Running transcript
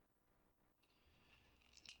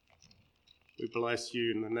We bless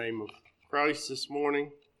you in the name of Christ this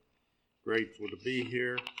morning. Grateful to be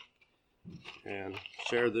here and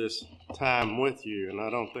share this time with you. And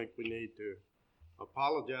I don't think we need to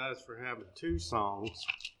apologize for having two songs.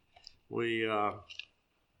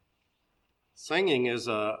 Singing is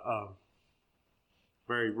a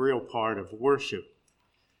very real part of worship.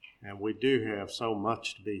 And we do have so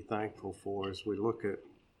much to be thankful for as we look at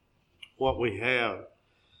what we have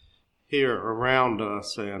here around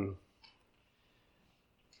us, and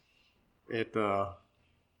it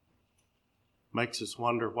makes us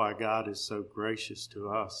wonder why God is so gracious to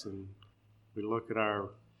us. And we look at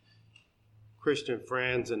our Christian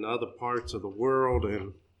friends in other parts of the world,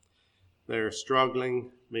 and they're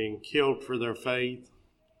struggling, being killed for their faith,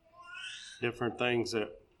 different things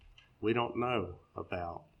that we don't know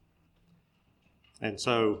about. And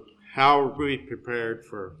so, how are we prepared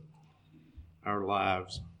for our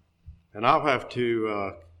lives? And I'll have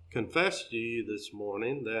to confess to you this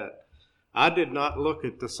morning that I did not look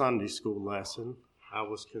at the Sunday school lesson. I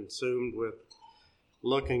was consumed with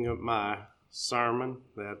looking at my sermon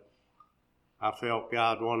that I felt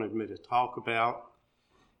God wanted me to talk about.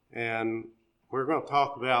 And we're going to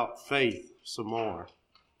talk about faith some more.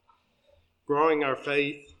 Growing our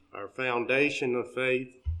faith, our foundation of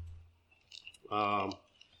faith. I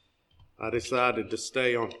decided to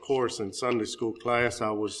stay on course in Sunday school class.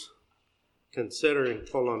 I was considering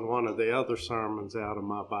pulling one of the other sermons out of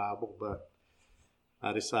my Bible, but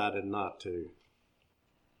I decided not to.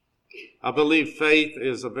 I believe faith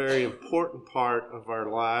is a very important part of our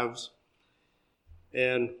lives,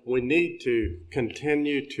 and we need to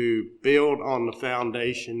continue to build on the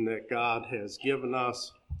foundation that God has given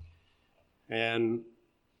us, and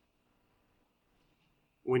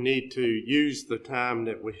we need to use the time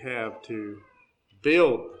that we have to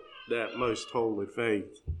build that most holy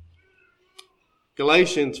faith.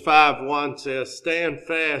 Galatians 5:1 says, "Stand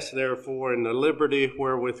fast, therefore, in the liberty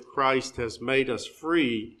wherewith Christ has made us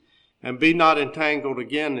free, and be not entangled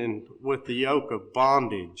again with the yoke of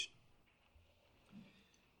bondage."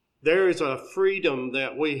 There is a freedom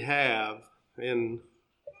that we have in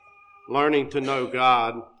learning to know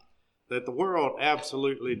God that the world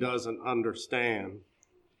absolutely doesn't understand.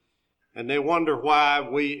 And they wonder why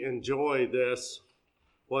we enjoy this,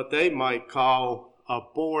 what they might call a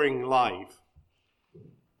boring life.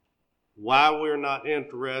 Why we're not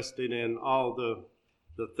interested in all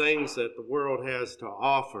the things that the world has to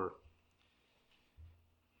offer.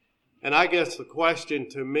 And I guess the question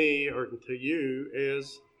to me or to you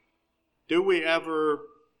is, do we ever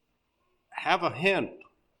have a hint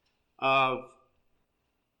of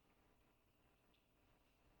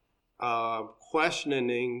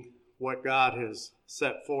questioning what God has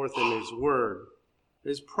set forth in His Word,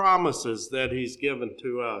 His promises that He's given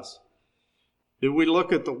to us? Do we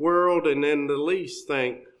look at the world and in the least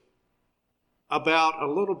think about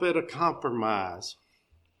a little bit of compromise,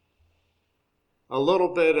 a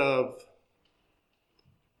little bit of,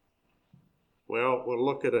 we'll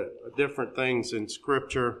look at different things in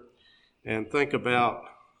Scripture and think about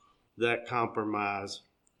that compromise.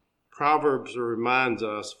 Proverbs reminds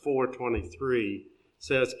us, 4:23,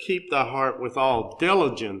 says, "Keep thy heart with all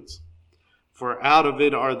diligence, for out of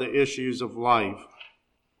it are the issues of life."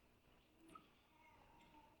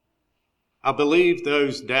 I believe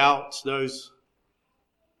those doubts, those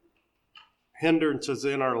hindrances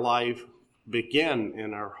in our life begin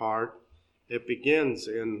in our heart. It begins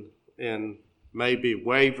in maybe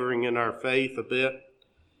wavering in our faith a bit.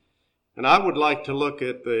 And I would like to look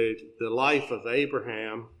at the life of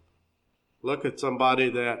Abraham, look at somebody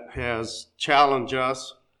that has challenged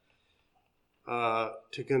us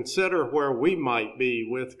to consider where we might be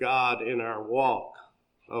with God in our walk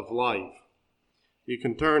of life. You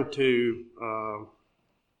can turn to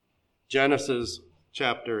Genesis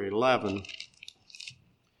chapter 11.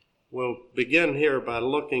 We'll begin here by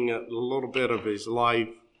looking at a little bit of his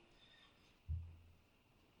life.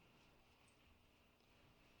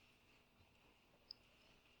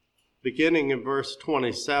 Beginning in verse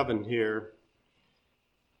 27 here,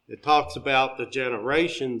 it talks about the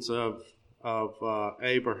generations of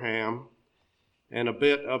Abraham and a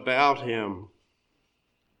bit about him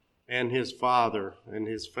and his father and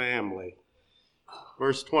his family.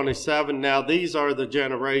 Verse 27, "Now these are the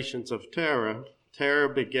generations of Terah. Terah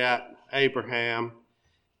begat Abraham,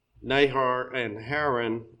 Nahor, and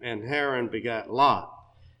Haran begat Lot.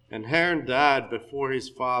 And Haran died before his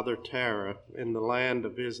father Terah in the land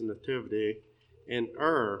of his nativity, in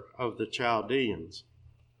Ur of the Chaldeans.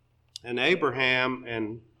 And Abraham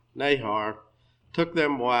and Nahor took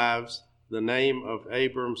them wives. The name of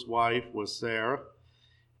Abram's wife was Sarah,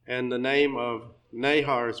 and the name of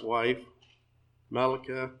Nahor's wife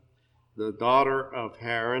Melika, the daughter of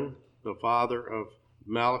Haran, the father of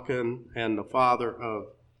Malkan, and the father of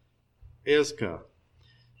Iscah.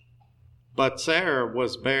 But Sarah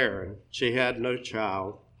was barren, she had no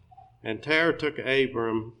child. And Terah took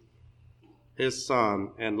Abram his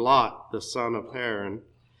son, and Lot the son of Haran,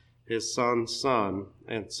 his son's son,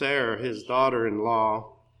 and Sarah his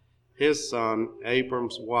daughter-in-law, his son,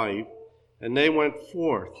 Abram's wife, and they went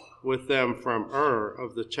forth with them from Ur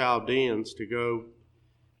of the Chaldeans to go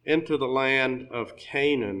into the land of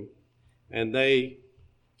Canaan, and they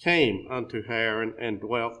came unto Haran and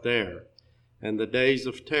dwelt there. And the days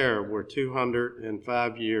of Terah were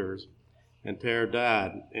 205 years, and Terah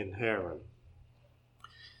died in Haran.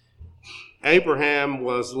 Abraham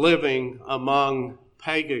was living among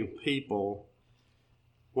pagan people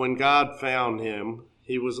when God found him.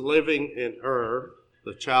 He was living in Ur,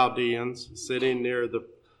 the Chaldeans, sitting near the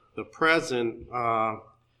present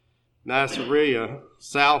Nasiriyah,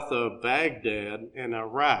 south of Baghdad in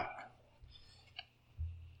Iraq.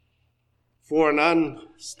 For an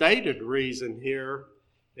unstated reason here,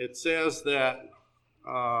 it says that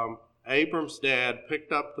Abram's dad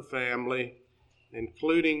picked up the family,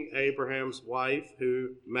 including Abraham's wife,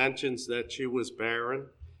 who mentions that she was barren.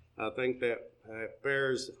 I think that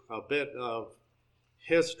bears a bit of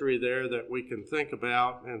history there that we can think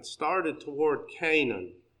about, and started toward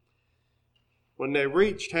Canaan. When they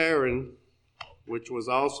reached Haran, which was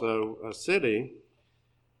also a city,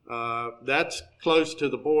 that's close to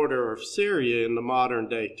the border of Syria in the modern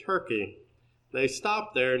day Turkey. They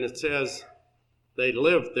stopped there, and it says they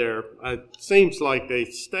lived there. It seems like they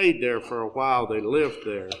stayed there for a while. They lived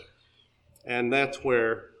there. And that's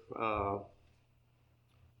where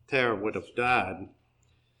Terah would have died.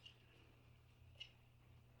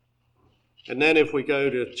 And then if we go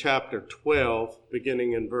to chapter 12,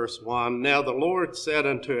 beginning in verse 1, Now the Lord said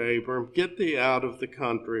unto Abram, Get thee out of the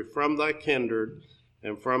country, from thy kindred,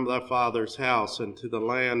 and from thy father's house, into the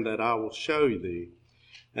land that I will show thee.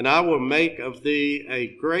 And I will make of thee a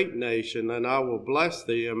great nation, and I will bless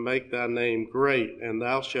thee, and make thy name great, and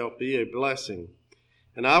thou shalt be a blessing.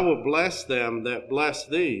 And I will bless them that bless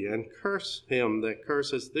thee, and curse him that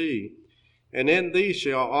curses thee. And in thee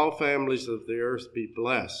shall all families of the earth be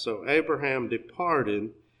blessed. So Abraham departed,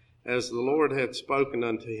 as the Lord had spoken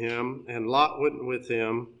unto him, and Lot went with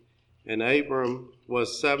him. And Abram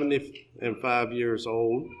was 75 years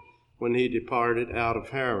old when he departed out of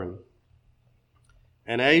Haran.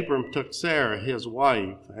 And Abram took Sarah his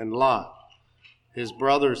wife, and Lot his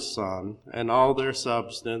brother's son, and all their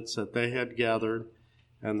substance that they had gathered,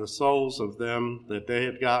 and the souls of them that they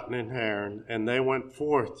had gotten in Haran, and they went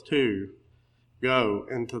forth to go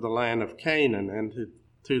into the land of Canaan, and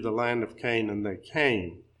to the land of Canaan they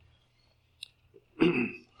came.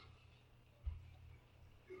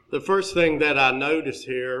 The first thing that I notice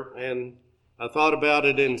here, and I thought about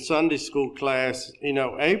it in Sunday school class,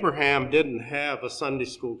 Abraham didn't have a Sunday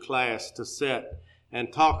school class to sit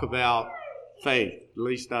and talk about faith. At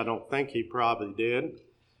least I don't think he probably did.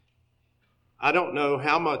 I don't know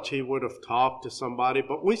how much he would have talked to somebody,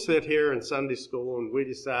 but we sit here in Sunday school and we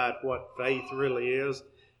decide what faith really is,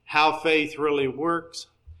 how faith really works,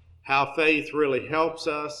 how faith really helps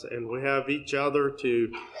us, and we have each other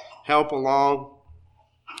to help along.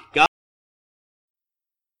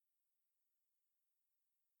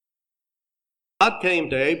 God came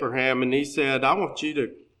to Abraham and he said, I want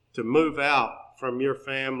you to move out from your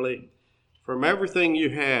family, from everything you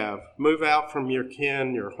have, move out from your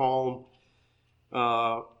kin, your home,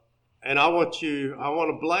 and I want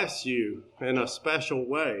to bless you in a special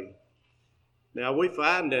way. Now we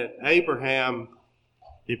find that Abraham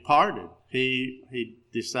departed. He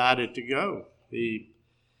decided to go. He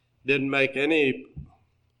didn't make any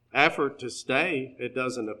effort to stay, it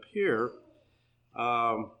doesn't appear.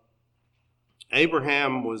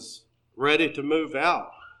 Abraham was ready to move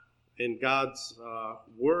out in God's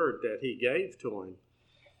word that he gave to him.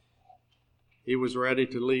 He was ready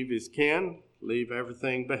to leave his kin, leave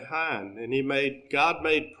everything behind. And God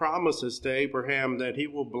made promises to Abraham that he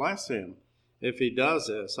will bless him if he does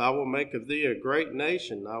this. I will make of thee a great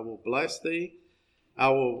nation. I will bless thee. I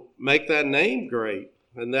will make thy name great,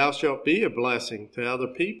 and thou shalt be a blessing to other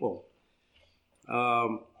people.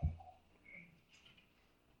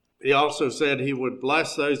 He also said he would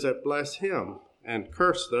bless those that bless him and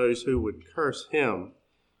curse those who would curse him.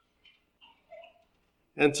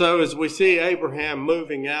 And so as we see Abraham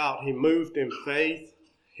moving out, he moved in faith.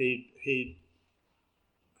 He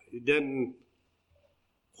didn't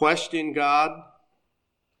question God.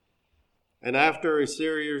 And after a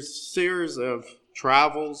series of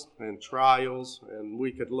travels and trials, and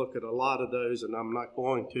we could look at a lot of those, and I'm not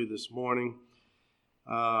going to this morning,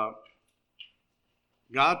 God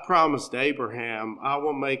promised Abraham, I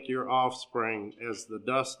will make your offspring as the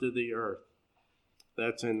dust of the earth.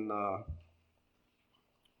 That's in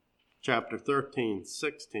chapter 13,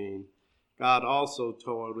 16. God also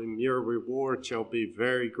told him, your reward shall be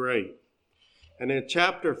very great. And in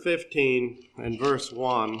chapter 15 and verse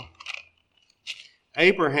 1,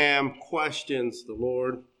 Abraham questions the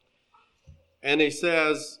Lord, and he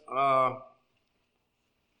says,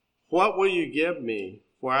 what will you give me,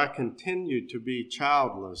 for I continue to be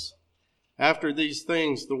childless? After these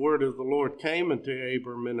things, the word of the Lord came unto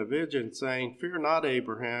Abram in a vision, saying, fear not,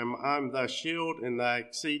 Abraham, I am thy shield and thy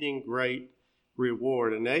exceeding great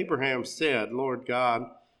reward. And Abraham said, Lord God,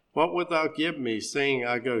 what wilt thou give me, seeing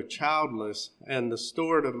I go childless, and the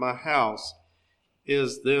steward of my house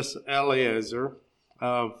is this Eliezer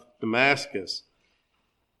of Damascus?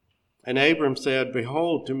 And Abram said,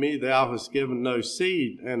 behold, to me thou hast given no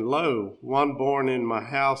seed, and lo, one born in my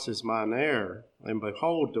house is mine heir. And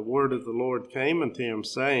behold, the word of the Lord came unto him,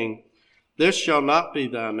 saying, this shall not be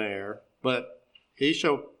thine heir, but he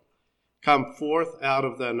shall come forth out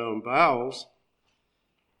of thine own bowels,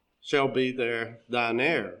 shall be there thine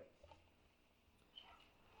heir.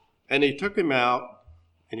 And he took him out,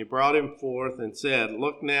 and he brought him forth, and said,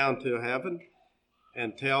 look now into heaven,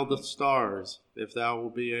 and tell the stars, if thou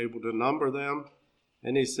wilt be able to number them.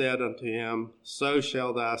 And he said unto him, so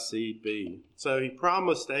shall thy seed be. So he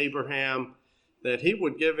promised Abraham that he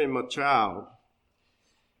would give him a child.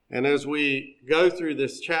 And as we go through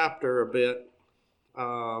this chapter a bit,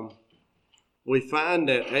 we find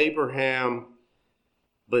that Abraham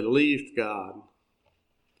believed God,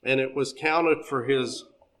 and it was counted for his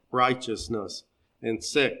righteousness. In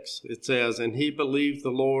 6, it says, and he believed the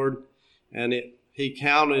Lord, and he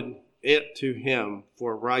counted it to him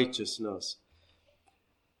for righteousness.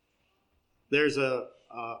 There's a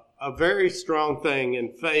very strong thing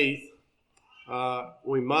in faith.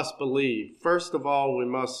 We must believe. First of all, we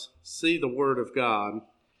must see the word of God.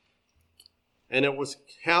 And it was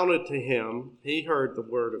counted to him. He heard the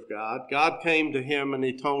word of God. God came to him and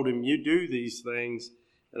he told him, you do these things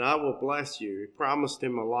and I will bless you. He promised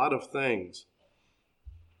him a lot of things.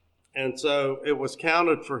 And so it was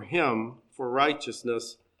counted for him for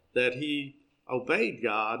righteousness that he obeyed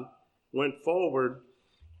God, went forward,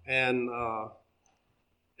 and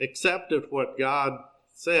accepted what God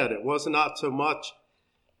said. It was not so much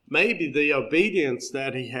maybe the obedience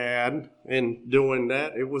that he had in doing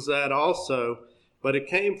that. It was that also, but it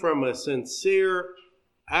came from a sincere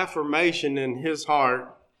affirmation in his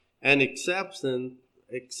heart and acceptance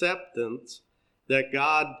that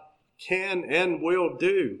God can and will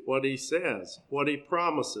do what he says, what he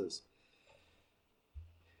promises.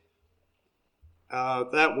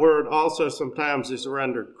 That word also sometimes is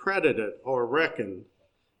rendered credited or reckoned.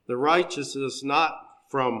 The righteous is not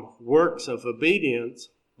from works of obedience,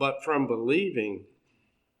 but from believing,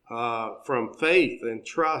 from faith and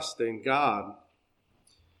trust in God.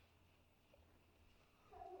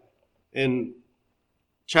 In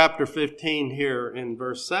chapter 15 here in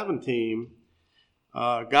verse 17,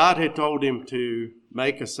 God had told him to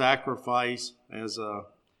make a sacrifice as a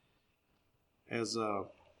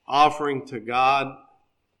offering to God,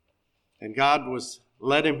 and God was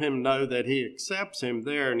letting him know that he accepts him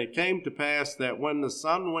there. And it came to pass that when the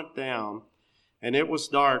sun went down and it was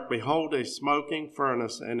dark, behold, a smoking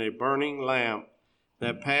furnace and a burning lamp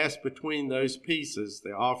that passed between those pieces,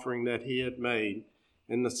 the offering that he had made.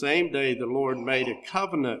 In the same day the Lord made a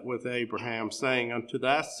covenant with Abraham, saying, unto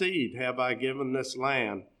thy seed have I given this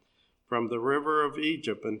land, from the river of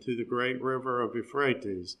Egypt unto the great river of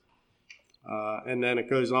Euphrates. And then it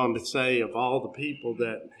goes on to say of all the people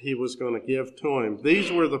that he was going to give to him.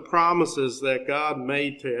 These were the promises that God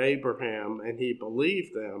made to Abraham, and he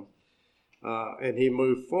believed them, and he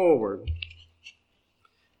moved forward.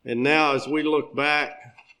 And now as we look back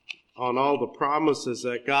on all the promises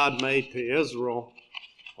that God made to Israel,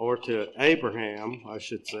 or to Abraham, I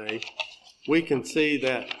should say, we can see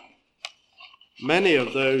that many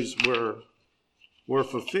of those were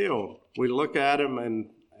fulfilled. We look at them and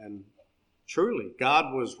truly,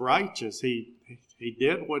 God was righteous. He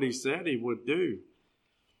did what he said he would do.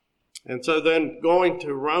 And so then going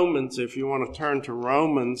to Romans, if you want to turn to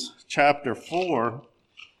Romans chapter 4,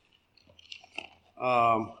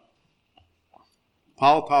 Paul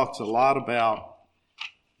talks a lot about,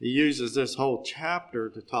 he uses this whole chapter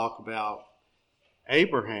to talk about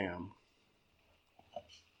Abraham.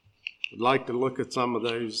 I'd like to look at some of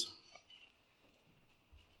those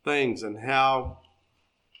things and how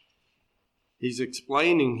he's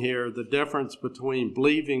explaining here the difference between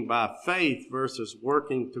believing by faith versus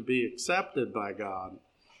working to be accepted by God.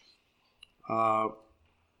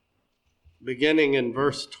 beginning in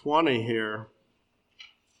verse 20 here.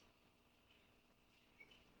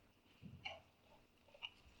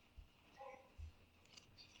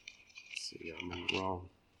 Let's see, I'm in the wrong.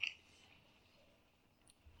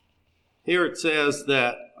 Here it says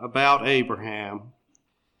that about Abraham,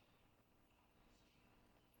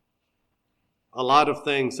 a lot of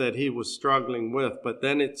things that he was struggling with, but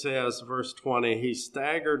then it says, verse 20, he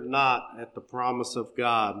staggered not at the promise of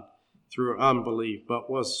God through unbelief, but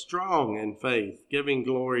was strong in faith, giving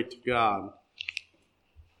glory to God,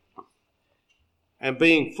 and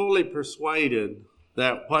being fully persuaded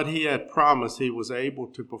that what he had promised he was able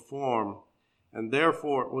to perform, and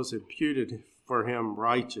therefore it was imputed for him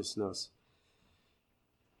righteousness.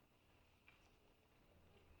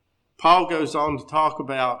 Paul goes on to talk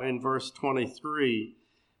about in verse 23,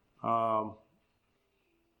 gotta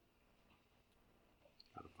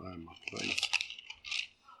find my place.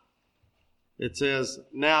 It says,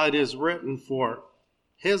 now it is written for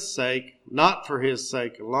his sake, not for his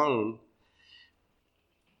sake alone,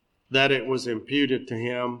 that it was imputed to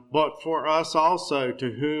him, but for us also,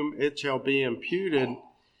 to whom it shall be imputed,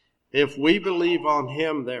 if we believe on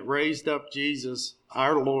him that raised up Jesus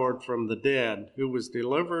our Lord from the dead, who was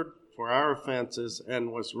delivered for our offenses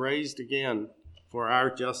and was raised again for our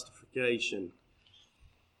justification.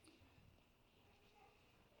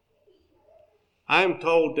 I am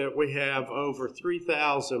told that we have over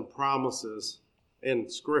 3,000 promises in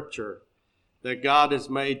Scripture that God has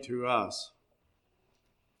made to us.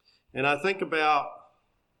 And I think about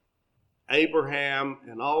Abraham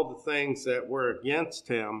and all the things that were against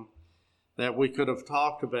him that we could have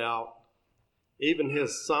talked about. Even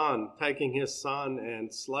his son, taking his son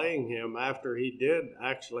and slaying him after he did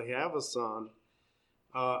actually have a son.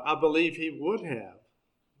 I believe he would have.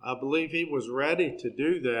 I believe he was ready to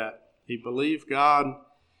do that. He believed God.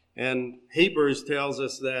 And Hebrews tells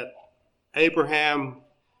us that Abraham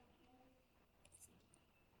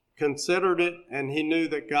considered it, and he knew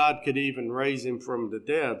that God could even raise him from the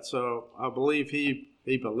dead. So I believe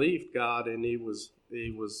he believed God, and he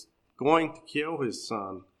was going to kill his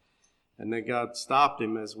son. And then God stopped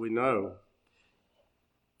him, as we know.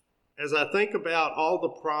 As I think about all the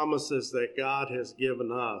promises that God has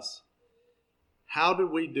given us, how do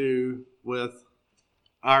we do with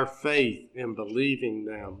our faith in believing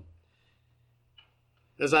them?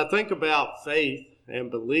 As I think about faith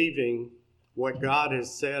and believing what God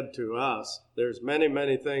has said to us, there's many,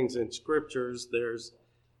 many things in Scriptures. There's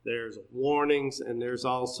warnings, and there's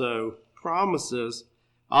also promises.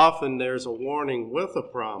 Often there's a warning with a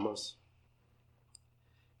promise.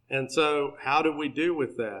 And so how do we do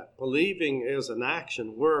with that? Believing is an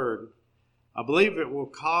action word. I believe it will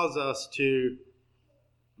cause us to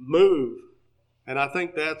move. And I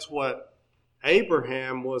think that's what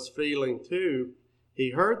Abraham was feeling too.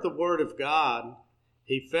 He heard the word of God,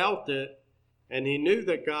 he felt it, and he knew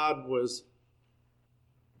that God was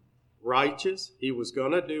righteous. He was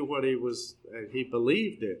going to do what he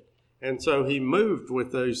believed it. And so he moved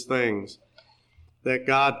with those things that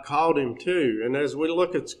God called him to. And as we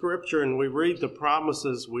look at Scripture and we read the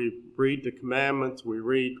promises, we read the commandments, we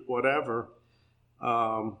read whatever,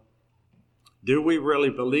 do we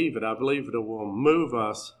really believe it? I believe it will move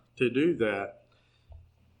us to do that.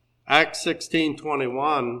 Acts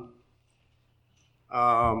 16:21,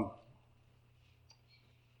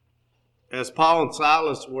 as Paul and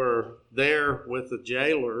Silas were there with the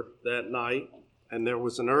jailer that night, and there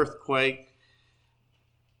was an earthquake,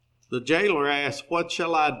 the jailer asked, what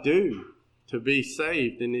shall I do to be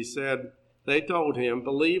saved? And they told him,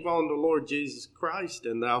 believe on the Lord Jesus Christ,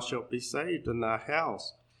 and thou shalt be saved in thy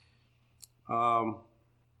house.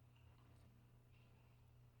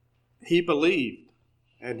 He believed,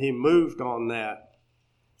 and he moved on that.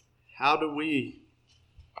 How do we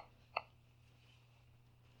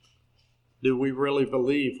really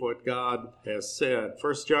believe what God has said?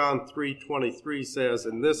 1 John 3:23 says,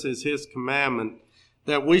 and this is his commandment,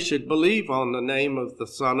 that we should believe on the name of the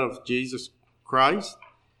Son of Jesus Christ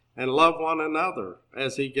and love one another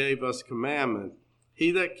as he gave us commandment. He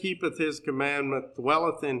that keepeth his commandment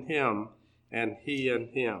dwelleth in him, and he in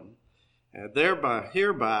him. And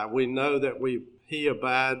hereby we know that he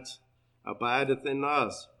abideth in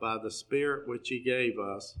us by the Spirit which he gave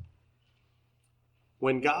us.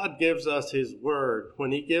 When God gives us his word,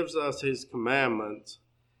 when he gives us his commandments,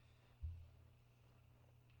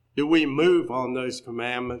 do we move on those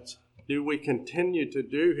commandments? Do we continue to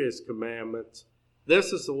do his commandments?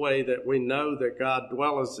 This is the way that we know that God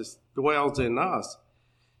dwells in us.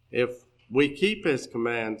 If we keep his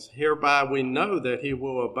commands, hereby we know that he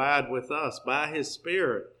will abide with us by his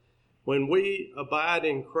Spirit, When we abide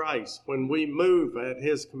in Christ, when we move at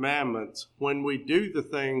his commandments, when we do the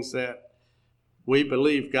things that we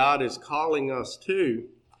believe God is calling us to,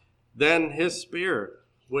 then his Spirit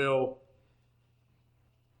will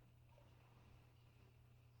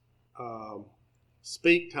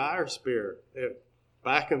speak to our spirit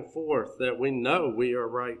back and forth that we know we are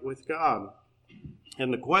right with God.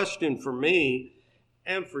 And the question for me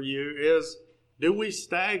and for you is, do we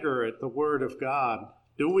stagger at the Word of God?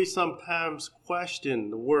 Do we sometimes question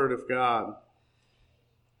the Word of God?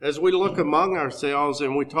 As we look among ourselves,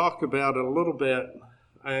 and we talked about it a little bit,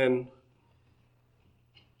 and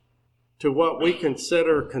to what we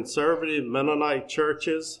consider conservative Mennonite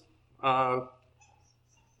churches,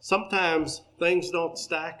 sometimes things don't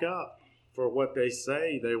stack up for what they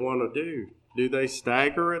say they want to do. Do they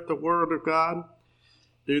stagger at the Word of God?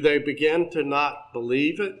 Do they begin to not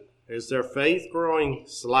believe it? Is their faith growing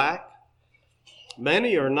slack?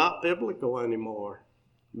 Many are not biblical anymore.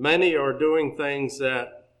 Many are doing things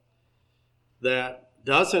that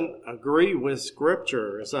doesn't agree with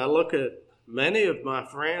Scripture. As I look at many of my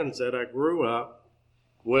friends that I grew up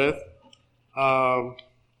with, I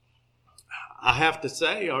have to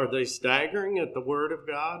say, are they staggering at the Word of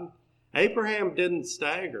God? Abraham didn't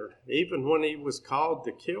stagger. Even when he was called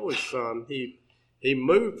to kill his son, he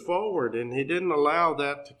moved forward, and he didn't allow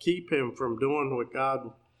that to keep him from doing what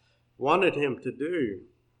God wanted him to do.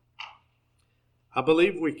 I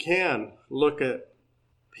believe we can look at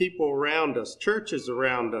people around us, churches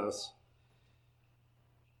around us,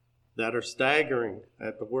 that are staggering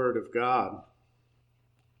at the Word of God.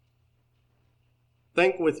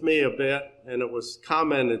 Think with me a bit, and it was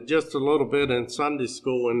commented just a little bit in Sunday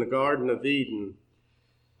school in the Garden of Eden.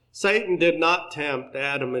 Satan did not tempt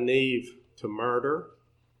Adam and Eve to murder.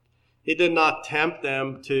 He did not tempt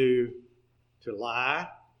them to lie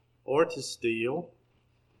or to steal.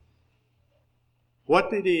 What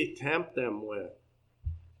did he tempt them with?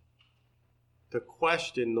 To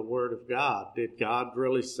question the Word of God. Did God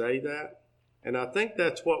really say that? And I think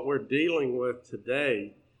that's what we're dealing with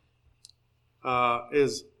today,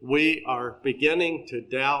 is we are beginning to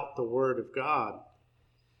doubt the Word of God.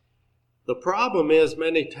 The problem is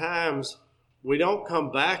many times we don't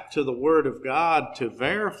come back to the Word of God to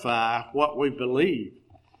verify what we believe.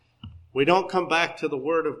 We don't come back to the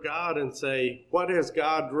Word of God and say, what has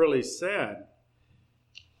God really said?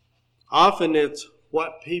 Often it's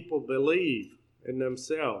what people believe in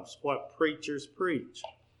themselves, what preachers preach,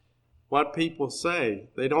 what people say.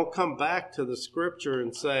 They don't come back to the Scripture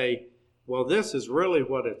and say, well, this is really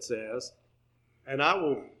what it says, and I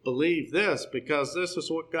will believe this because this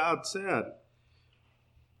is what God said.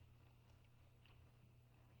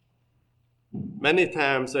 Many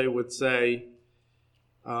times they would say,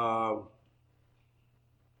 well,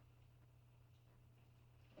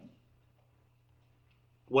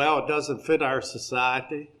 it doesn't fit our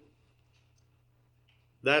society.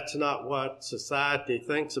 That's not what society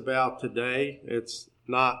thinks about today. It's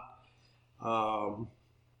not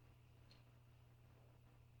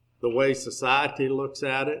the way society looks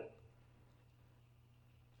at it.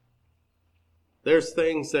 There's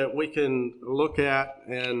things that we can look at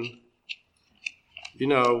and,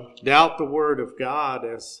 doubt the Word of God,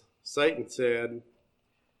 as Satan said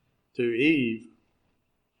to Eve.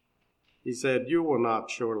 He said, you will not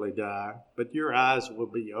surely die, but your eyes will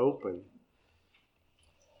be open.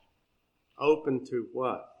 Open to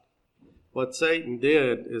what? What Satan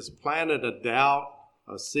did is planted a doubt,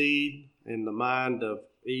 a seed in the mind of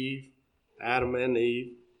Eve, Adam and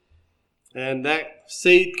Eve. And that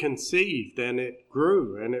seed conceived, and it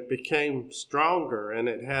grew, and it became stronger, and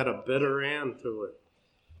it had a bitter end to it.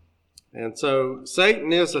 And so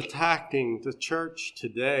Satan is attacking the church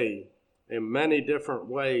today in many different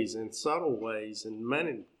ways, in subtle ways,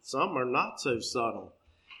 and some are not so subtle.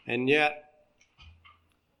 And yet,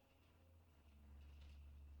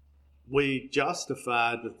 we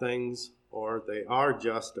justify the things, or they are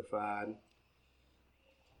justified,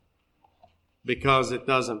 because it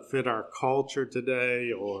doesn't fit our culture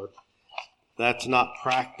today, or that's not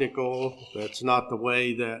practical, that's not the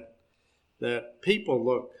way that people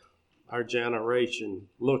look, our generation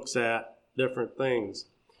looks at different things.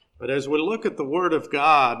 But as we look at the Word of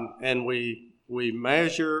God and we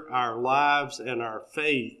measure our lives and our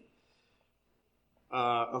faith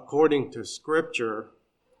according to Scripture,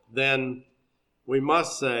 then we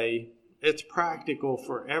must say it's practical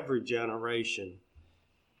for every generation.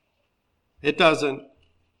 It doesn't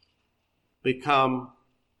become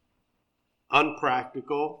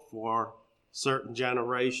unpractical for certain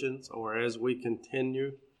generations or as we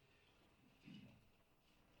continue.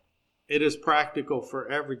 it is practical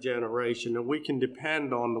for every generation, and we can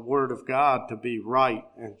depend on the Word of God to be right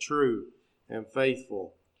and true and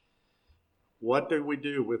faithful. What do we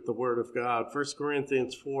do with the Word of God? 1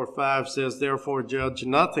 Corinthians 4:5 says, "Therefore judge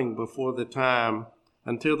nothing before the time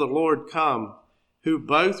until the Lord come, who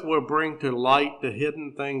both will bring to light the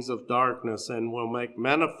hidden things of darkness and will make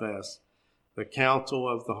manifest the counsel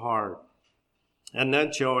of the heart. And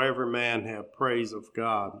then shall every man have praise of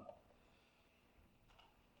God."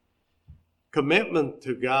 Commitment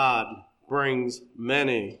to God brings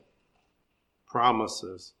many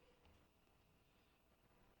promises.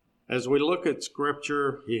 As we look at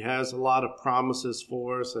Scripture, He has a lot of promises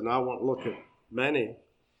for us, and I won't look at many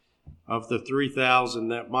of the 3,000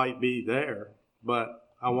 that might be there, but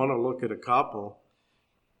I want to look at a couple.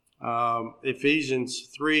 Ephesians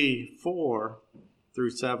 3:4 through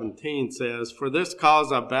 17 says, "For this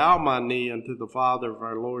cause I bow my knee unto the Father of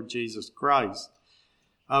our Lord Jesus Christ,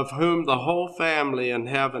 of whom the whole family in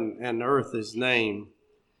heaven and earth is named,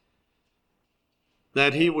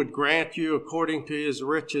 that He would grant you according to His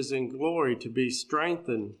riches in glory to be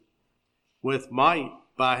strengthened with might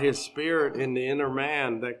by His Spirit in the inner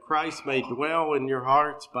man, that Christ may dwell in your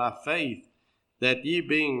hearts by faith, that ye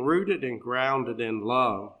being rooted and grounded in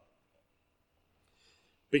love."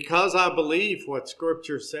 Because I believe what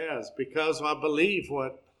Scripture says, because I believe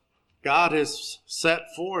what God has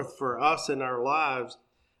set forth for us in our lives,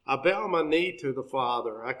 I bow my knee to the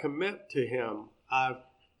Father. I commit to Him. I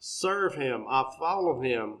serve Him. I follow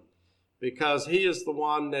Him, because He is the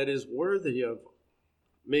one that is worthy of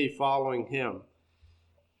me following Him.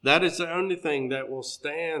 That is the only thing that will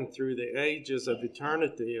stand through the ages of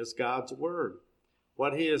eternity, is God's Word.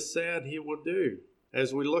 What He has said He will do.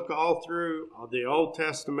 As we look all through the Old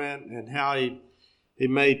Testament and how He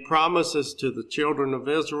made promises to the children of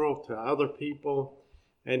Israel, to other people,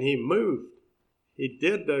 and He moved. He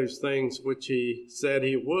did those things which He said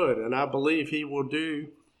He would, and I believe He will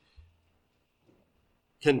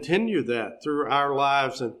continue that through our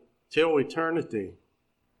lives until eternity.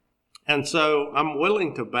 And so I'm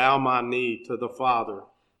willing to bow my knee to the Father,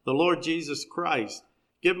 the Lord Jesus Christ,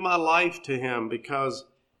 give my life to Him, because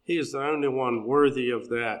He is the only one worthy of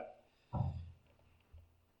that.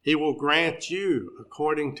 He will grant you,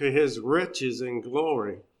 according to His riches in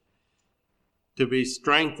glory, to be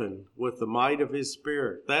strengthened with the might of His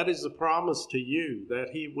Spirit. That is a promise to you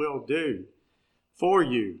that He will do for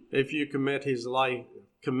you if you commit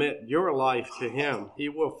your life to Him. He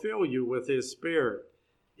will fill you with His Spirit.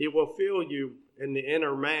 He will fill you in the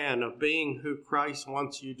inner man of being who Christ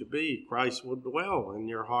wants you to be. Christ will dwell in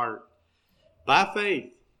your heart by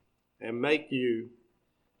faith and make you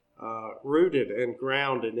rooted and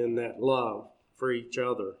grounded in that love for each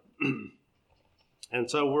other. And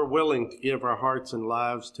so we're willing to give our hearts and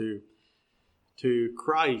lives to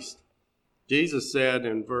Christ. Jesus said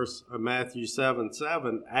in Matthew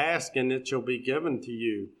 7:7, "Ask and it shall be given to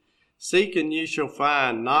you. Seek and ye shall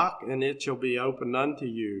find. Knock and it shall be opened unto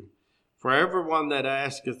you. For everyone that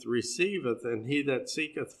asketh receiveth, and he that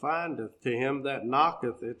seeketh findeth. To him that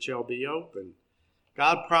knocketh it shall be opened."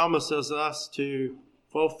 God promises us to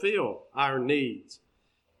fulfill our needs,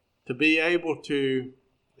 to be able to,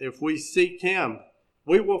 if we seek Him,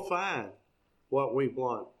 we will find what we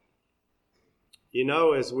want. You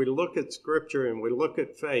know, as we look at Scripture and we look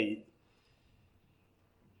at faith,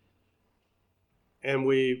 and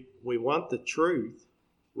we want the truth,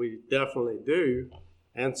 we definitely do.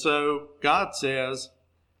 And so God says,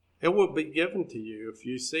 it will be given to you if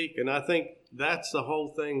you seek. And I think that's the whole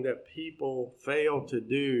thing that people fail to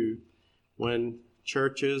do when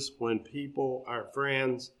churches, when people, our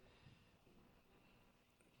friends,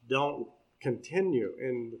 don't continue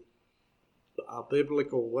in a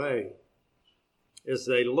biblical way, is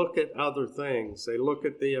they look at other things. They look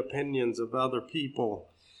at the opinions of other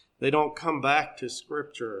people. They don't come back to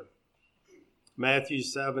Scripture. Matthew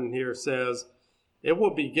 7 here says, it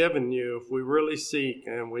will be given you if we really seek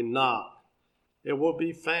and we knock. It will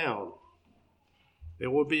be found. It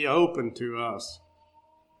will be open to us.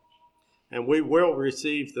 And we will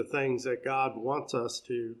receive the things that God wants us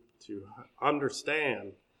to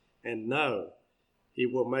understand and know. He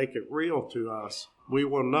will make it real to us. We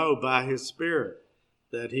will know by His Spirit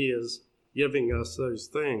that He is giving us those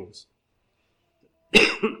things.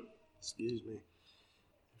 Excuse me.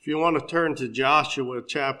 If you want to turn to Joshua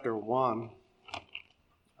chapter 1,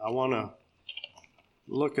 I want to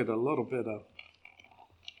look at a little bit of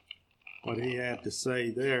what he had to say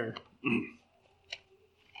there.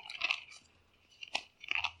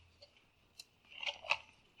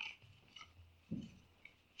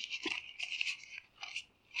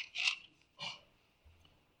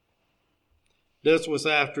 This was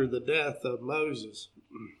after the death of Moses.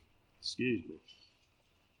 Excuse me.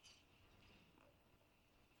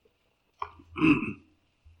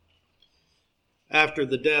 After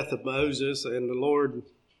the death of Moses, and the Lord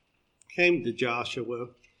came to Joshua,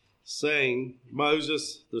 saying,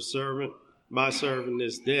 Moses, my servant,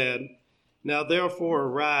 is dead. Now therefore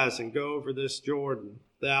arise and go over this Jordan,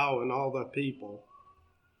 thou and all thy people,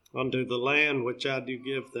 unto the land which I do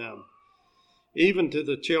give them, even to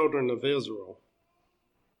the children of Israel.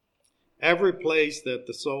 Every place that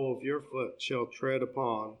the sole of your foot shall tread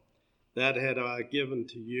upon, that had I given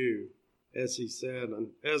to you, as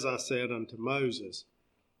I said unto Moses.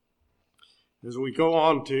 As we go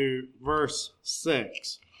on to verse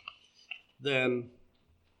 6, then,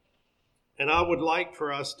 and I would like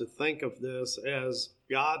for us to think of this as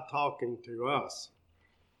God talking to us.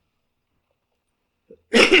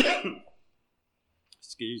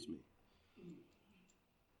 Excuse me.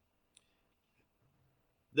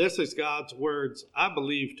 This is God's words, I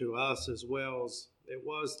believe, to us as well as it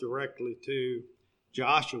was directly to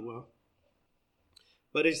Joshua.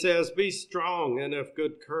 But he says, Be strong and of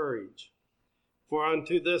good courage, for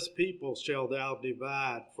unto this people shalt thou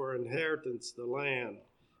divide for inheritance the land,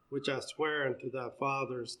 which I swear unto thy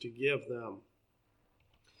fathers to give them.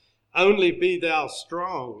 Only be thou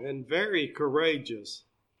strong and very courageous,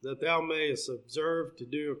 that thou mayest observe to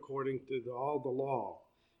do according to all the law,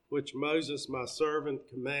 which Moses my servant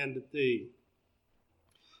commanded thee.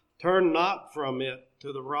 Turn not from it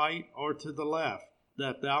to the right or to the left,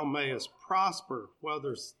 that thou mayest prosper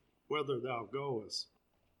whither thou goest.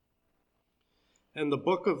 And the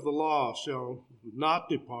book of the law shall not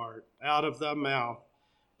depart out of thy mouth,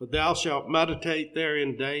 but thou shalt meditate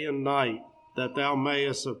therein day and night, that thou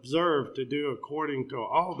mayest observe to do according to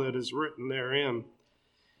all that is written therein.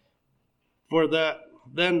 For that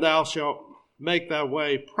then thou shalt make thy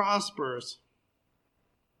way prosperous,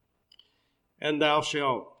 and thou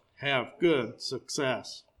shalt have good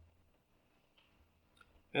success.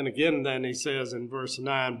 And again then he says in verse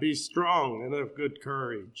 9, Be strong and of good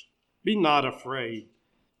courage. Be not afraid,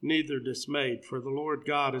 neither dismayed, for the Lord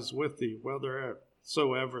God is with thee,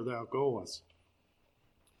 whithersoever thou goest.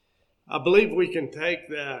 I believe we can take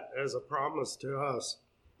that as a promise to us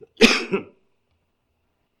to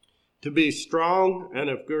be strong and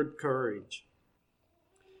of good courage.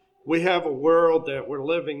 We have a world that we're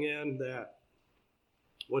living in that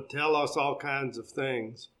would tell us all kinds of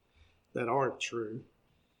things that aren't true.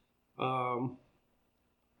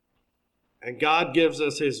 And God gives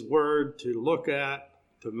us his word to look at,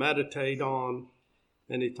 to meditate on.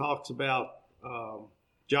 And he talks about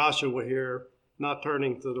Joshua here, not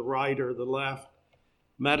turning to the right or the left,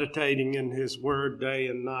 meditating in his word day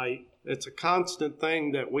and night. It's a constant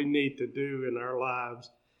thing that we need to do in our lives,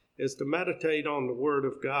 is to meditate on the word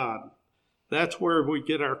of God. That's where we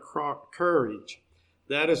get our courage.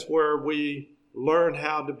 That is where we learn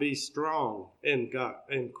how to be strong in God,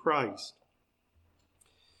 in Christ.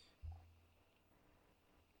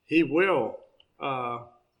 He will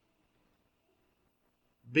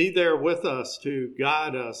be there with us to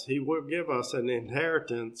guide us. He will give us an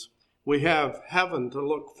inheritance. We have heaven to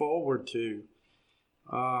look forward to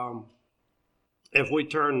if we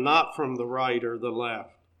turn not from the right or the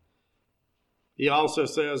left. He also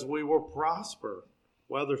says we will prosper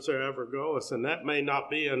whithersoever goes, and that may not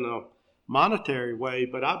be in a monetary way,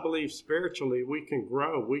 but I believe spiritually we can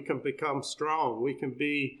grow. We can become strong. We can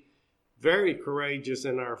be very courageous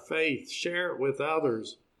in our faith, share it with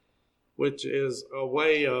others, which is a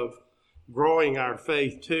way of growing our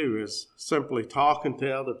faith too, is simply talking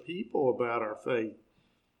to other people about our faith.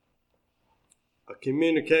 A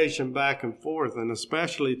communication back and forth, and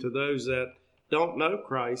especially to those that don't know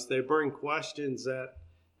Christ, they bring questions that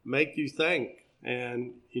make you think,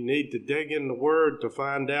 and you need to dig in the Word to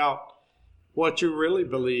find out what you really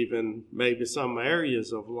believe in maybe some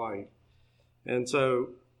areas of life. And so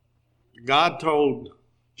God told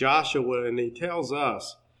Joshua, and he tells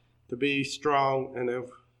us, to be strong and of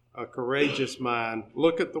a courageous mind.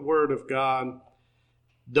 Look at the Word of God.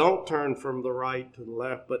 Don't turn from the right to the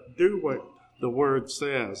left, but do what the Word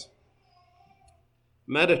says.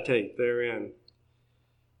 Meditate therein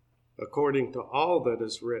according to all that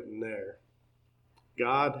is written there.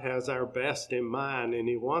 God has our best in mind, and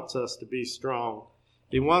he wants us to be strong.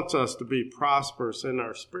 He wants us to be prosperous in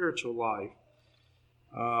our spiritual life.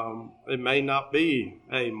 It may not be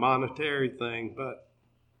a monetary thing, but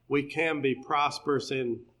we can be prosperous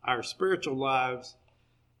in our spiritual lives,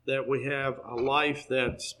 that we have a life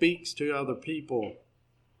that speaks to other people.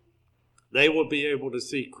 They will be able to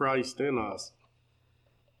see Christ in us.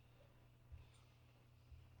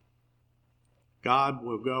 God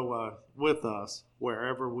will go with us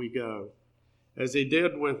wherever we go. As he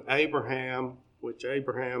did with Abraham, which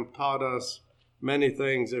Abraham taught us many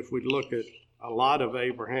things. If we look at a lot of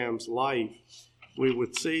Abraham's life, we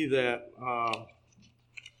would see that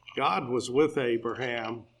God was with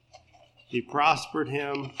Abraham. He prospered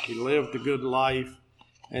him. He lived a good life.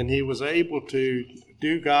 And he was able to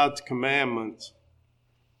do God's commandments.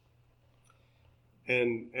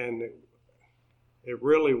 And it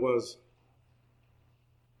really was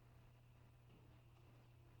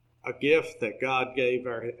a gift that God gave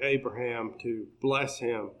Abraham to bless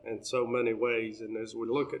him in so many ways. And as we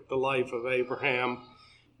look at the life of Abraham,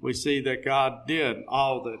 we see that God did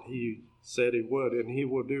all that he said he would, and he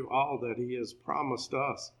will do all that he has promised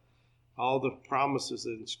us. All the promises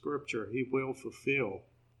in Scripture he will fulfill.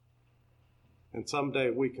 And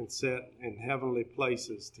someday we can sit in heavenly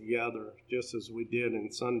places together, just as we did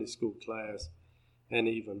in Sunday school class, and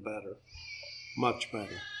even better, much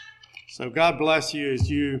better. So God bless you as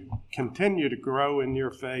you continue to grow in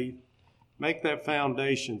your faith. Make that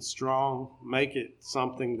foundation strong. Make it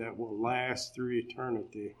something that will last through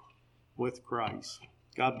eternity with Christ.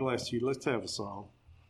 God bless you. Let's have a song.